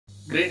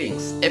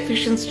Greetings.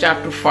 Ephesians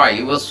chapter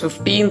 5 verse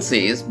 15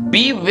 says,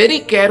 "Be very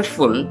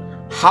careful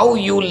how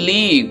you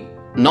live,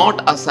 not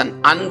as an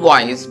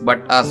unwise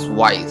but as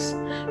wise.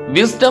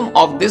 Wisdom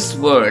of this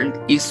world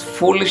is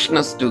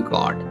foolishness to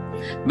God.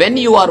 When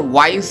you are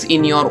wise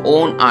in your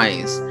own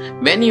eyes,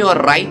 when you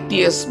are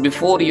righteous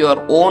before your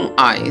own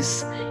eyes,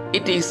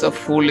 it is a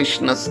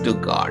foolishness to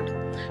God."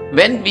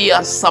 When we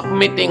are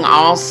submitting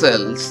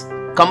ourselves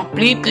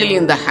completely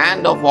in the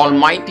hand of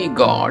Almighty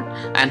God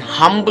and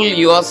humble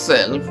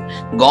yourself,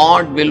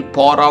 God will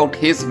pour out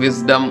His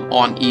wisdom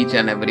on each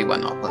and every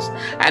one of us.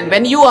 And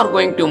when you are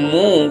going to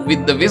move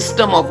with the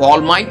wisdom of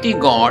Almighty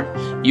God,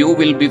 you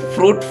will be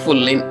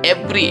fruitful in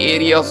every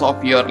areas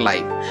of your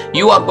life.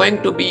 You are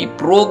going to be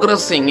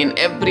progressing in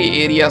every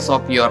areas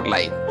of your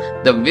life.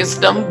 The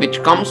wisdom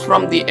which comes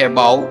from the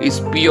above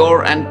is pure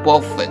and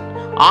perfect.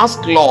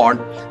 Ask Lord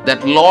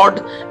that, Lord,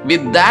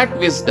 with that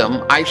wisdom,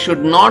 I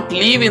should not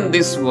live in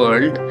this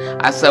world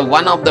as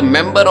one of the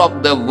member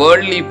of the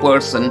worldly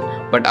person,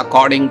 but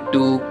according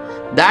to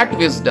that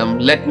wisdom,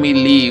 let me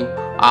live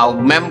a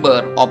member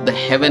of the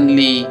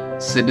heavenly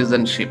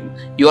citizenship.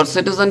 Your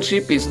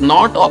citizenship is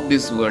not of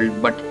this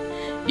world, but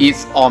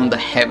is on the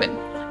heaven.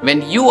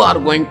 When you are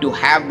going to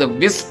have the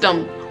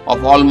wisdom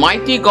of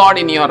Almighty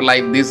God in your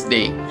life this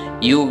day,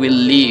 you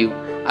will live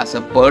as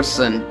a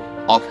person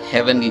of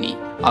heavenly,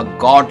 a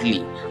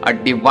godly, a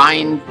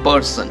divine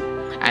person.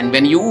 And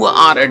when you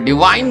are a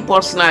divine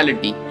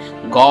personality,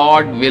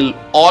 God will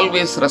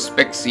always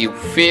respect you,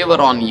 favor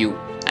on you,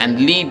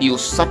 and lead you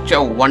such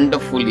a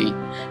wonderfully.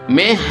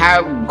 May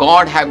have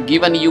God have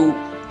given you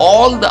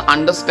all the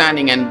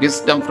understanding and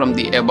wisdom from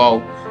the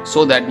above,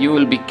 so that you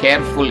will be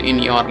careful in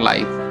your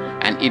life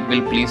and it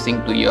will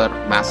pleasing to your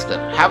master.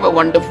 Have a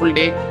wonderful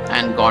day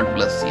and God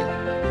bless you.